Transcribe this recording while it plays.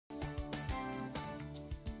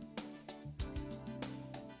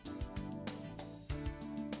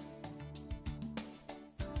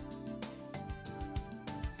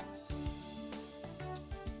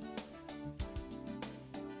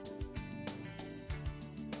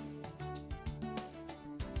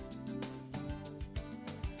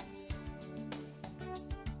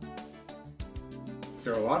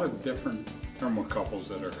There are a lot of different thermocouples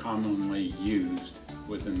that are commonly used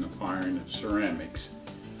within the firing of ceramics.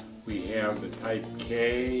 We have the type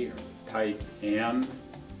K, or type N,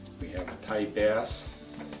 we have a type S.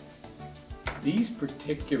 These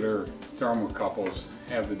particular thermocouples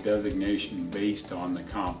have the designation based on the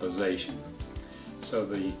composition. So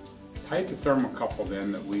the type of thermocouple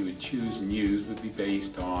then that we would choose and use would be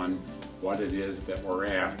based on what it is that we're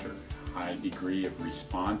after. High degree of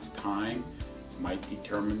response time might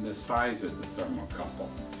determine the size of the thermocouple.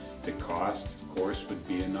 The cost, of course, would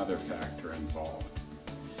be another factor involved.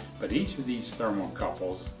 But each of these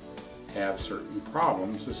thermocouples have certain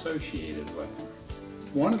problems associated with them.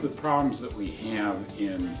 One of the problems that we have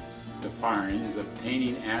in the firing is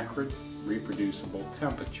obtaining accurate, reproducible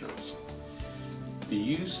temperatures. The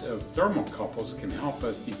use of thermocouples can help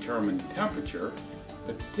us determine temperature,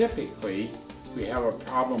 but typically we have a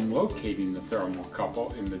problem locating the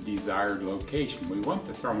thermocouple in the desired location. We want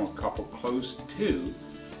the thermocouple close to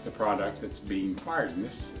the product that's being fired, and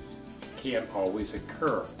this can't always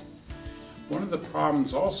occur. One of the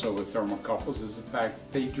problems also with thermocouples is the fact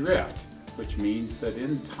that they drift, which means that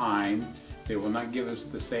in time they will not give us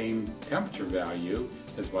the same temperature value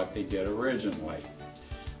as what they did originally.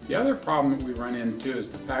 The other problem that we run into is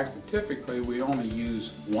the fact that typically we only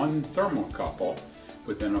use one thermocouple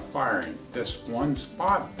within a firing. This one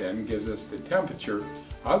spot then gives us the temperature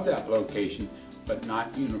of that location, but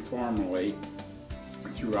not uniformly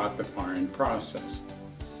throughout the firing process.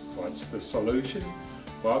 What's the solution?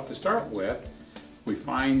 Well, to start with, we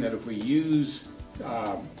find that if we use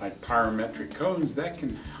like pyrometric cones, that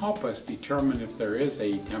can help us determine if there is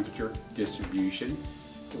a temperature distribution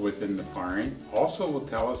within the firing. Also will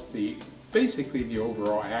tell us basically the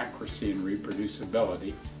overall accuracy and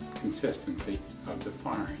reproducibility, consistency of the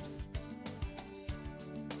firing.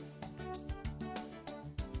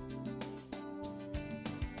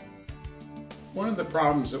 One of the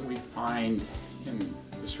problems that we find in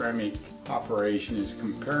the ceramic operation is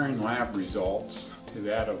comparing lab results to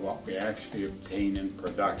that of what we actually obtain in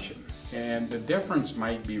production. And the difference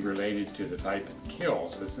might be related to the type of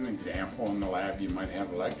kills. As an example, in the lab you might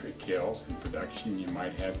have electric kills, in production you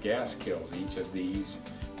might have gas kills. Each of these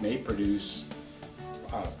may produce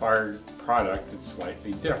a fired product that's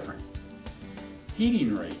slightly different.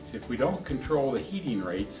 Heating rates. If we don't control the heating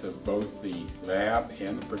rates of both the lab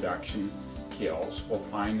and the production kills, we'll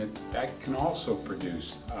find that that can also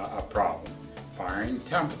produce a problem. Firing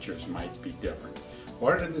temperatures might be different.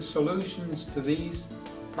 What are the solutions to these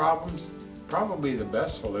problems? Probably the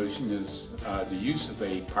best solution is the use of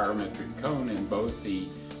a pyrometric cone in both the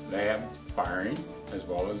lab firing as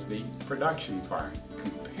well as the production firing.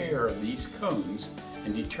 Compare these cones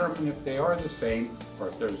and determine if they are the same or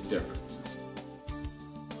if there's differences.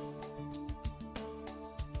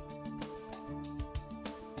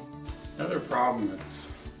 Another problem that's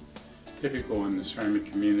typical in the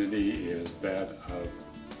ceramic community is that of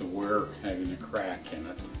the ware having a crack in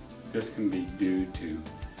it. This can be due to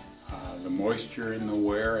the moisture in the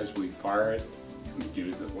ware as we fire it, and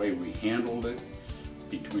due to the way we handled it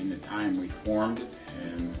between the time we formed it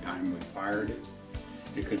and the time we fired it.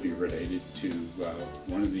 It could be related to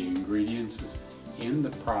one of the ingredients in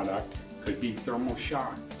the product. Could be thermal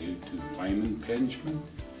shock due to flame impingement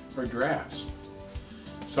or drafts.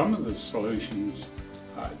 Some of the solutions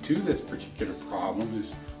to this particular problem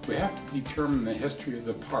is we have to determine the history of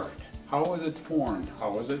the part. How was it formed?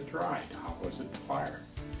 How was it dried? How was it fired?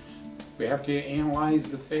 We have to analyze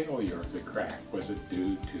the failure of the crack. Was it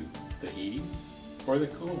due to the heating or the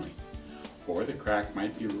cooling? Or the crack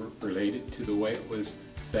might be related to the way it was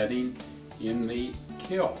setting in the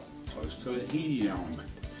kiln, close to a heating element.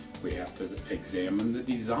 We have to examine the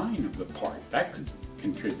design of the part. That could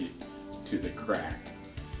contribute to the crack.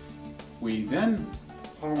 We then,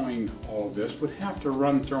 following all of this, would have to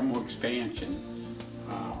run thermal expansion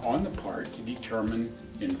on the part to determine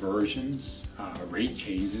inversions, rate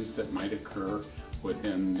changes that might occur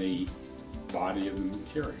within the body of the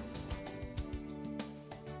material.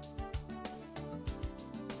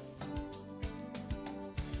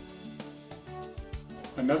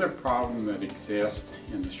 Another problem that exists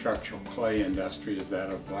in the structural clay industry is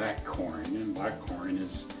that of black coring, and black coring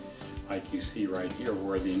is like you see right here,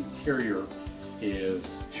 where the interior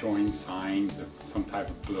is showing signs of some type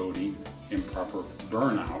of bloating, improper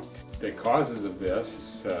burnout. The causes of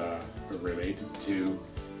this are related to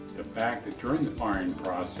the fact that during the firing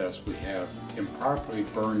process we have improperly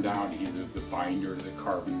burned out either the binder or the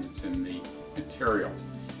carbon that's in the material.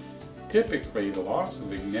 Typically, the loss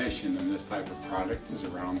of ignition in this type of product is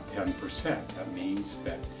around 10%. That means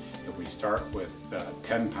that if we start with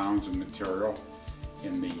 10 pounds of material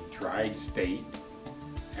in the dried state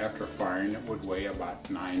After firing, it would weigh about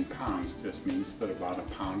 9 pounds. This means that about a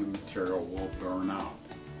pound of material will burn out.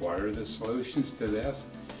 What are the solutions to this?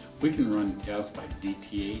 We can run tests like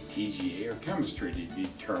DTA, TGA, or chemistry to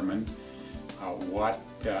determine what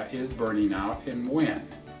is burning out and when.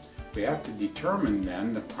 We have to determine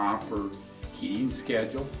then the proper heating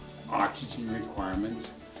schedule, oxygen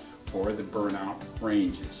requirements, or the burnout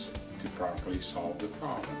ranges to properly solve the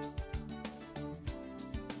problem.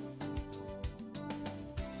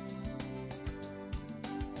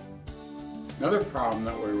 Another problem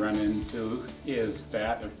that we run into is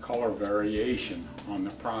that of color variation on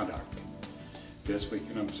the product. This we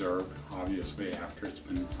can observe obviously after it's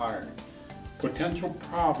been fired. Potential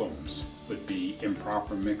problems would be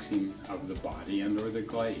improper mixing of the body and or the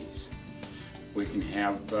glaze. We can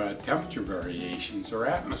have temperature variations or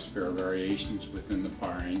atmosphere variations within the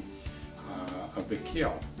firing of the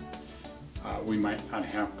kiln. We might not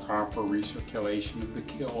have proper recirculation of the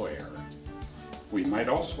kiln air. We might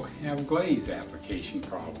also have glaze application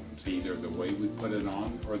problems, either the way we put it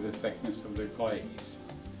on or the thickness of the glaze.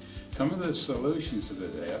 Some of the solutions to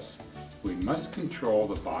this, we must control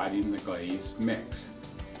the body and the glaze mix.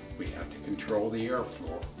 We have to control the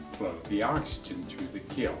airflow, the oxygen through the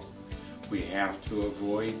kiln. We have to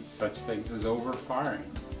avoid such things as overfiring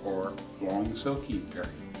or long soaking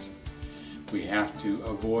periods. We have to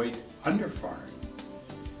avoid underfiring.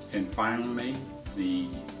 And finally, the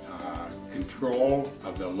control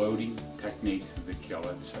of the loading techniques of the kiln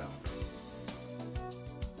itself.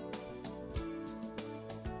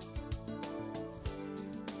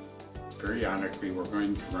 Periodically, we're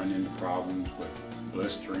going to run into problems with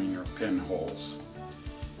blistering or pinholes.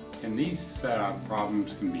 And these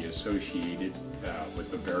problems can be associated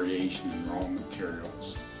with the variation in raw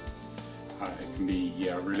materials. It can be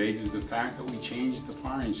related to the fact that we changed the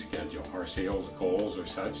firing schedule. Our sales goals are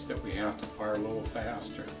such that we have to fire a little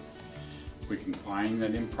faster. We can find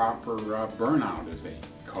that improper burnout is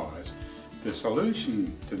a cause. The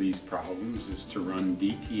solution to these problems is to run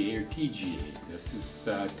DTA or TGA. This is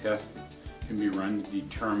a test that can be run to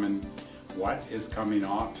determine what is coming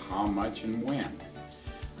off, how much, and when.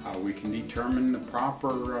 We can determine the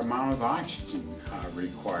proper amount of oxygen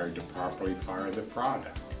required to properly fire the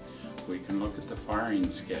product. We can look at the firing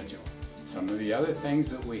schedule. Some of the other things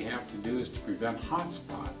that we have to do is to prevent hot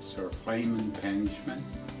spots or flame impingement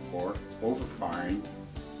or overfiring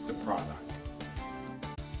the product.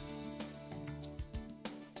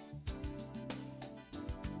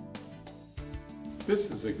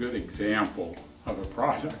 This is a good example of a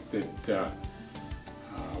product that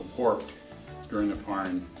warped during the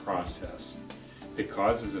firing process. The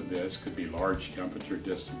causes of this could be large temperature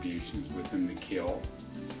distributions within the kiln.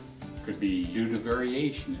 Could be due to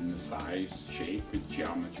variation in the size, shape, and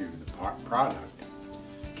geometry of the product.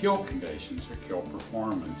 Kiln conditions or kiln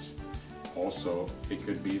performance. Also, it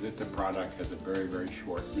could be that the product has a very, very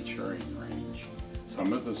short maturing range.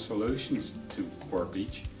 Some of the solutions to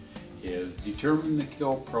warpage is determine the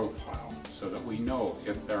kiln profile so that we know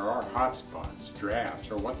if there are hot spots, drafts,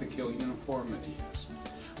 or what the kiln uniformity is.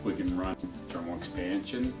 We can run thermal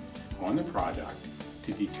expansion on the product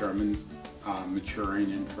to determine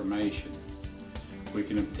maturing information. We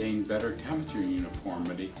can obtain better temperature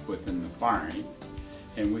uniformity within the firing,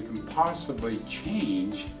 and we can possibly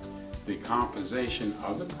change the composition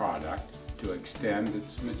of the product to extend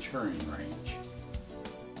its maturing range.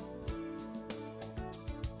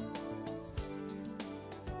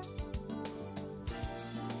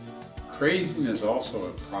 Crazing is also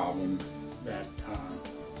a problem that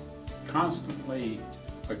constantly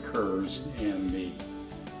occurs in the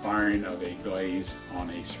firing of a glaze on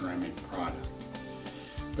a ceramic product.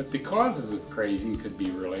 But the causes of crazing could be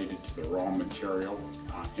related to the raw material,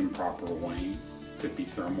 improper weighing, could be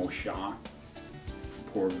thermal shock,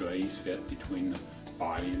 poor glaze fit between the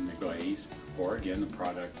body and the glaze, or again the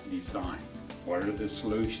product design. What are the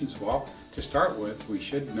solutions? Well, to start with, we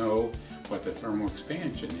should know what the thermal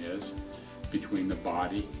expansion is between the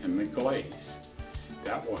body and the glaze.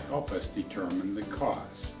 That will help us determine the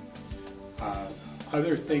cause.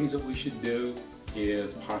 Other things that we should do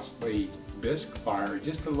is possibly bisque fire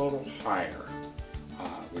just a little higher.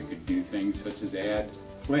 We could do things such as add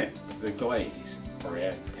flint to the glaze or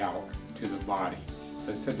add talc to the body. As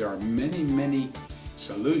I said, there are many, many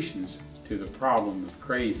solutions to the problem of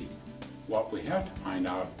crazing. What we have to find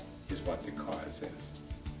out is what the cause is.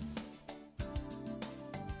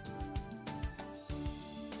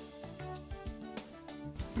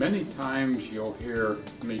 Many times you'll hear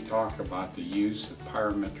me talk about the use of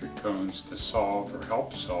pyrometric cones to solve or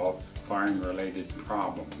help solve firing related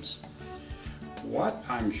problems. What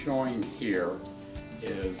I'm showing here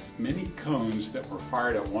is many cones that were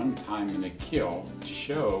fired at one time in a kill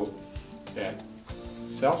show that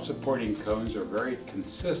self-supporting cones are very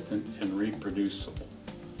consistent and reproducible.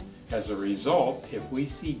 As a result, if we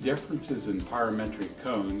see differences in pyrometric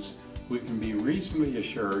cones, we can be reasonably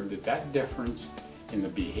assured that that difference in the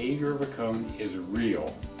behavior of a cone is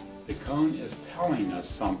real. The cone is telling us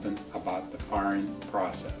something about the firing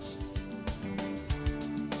process.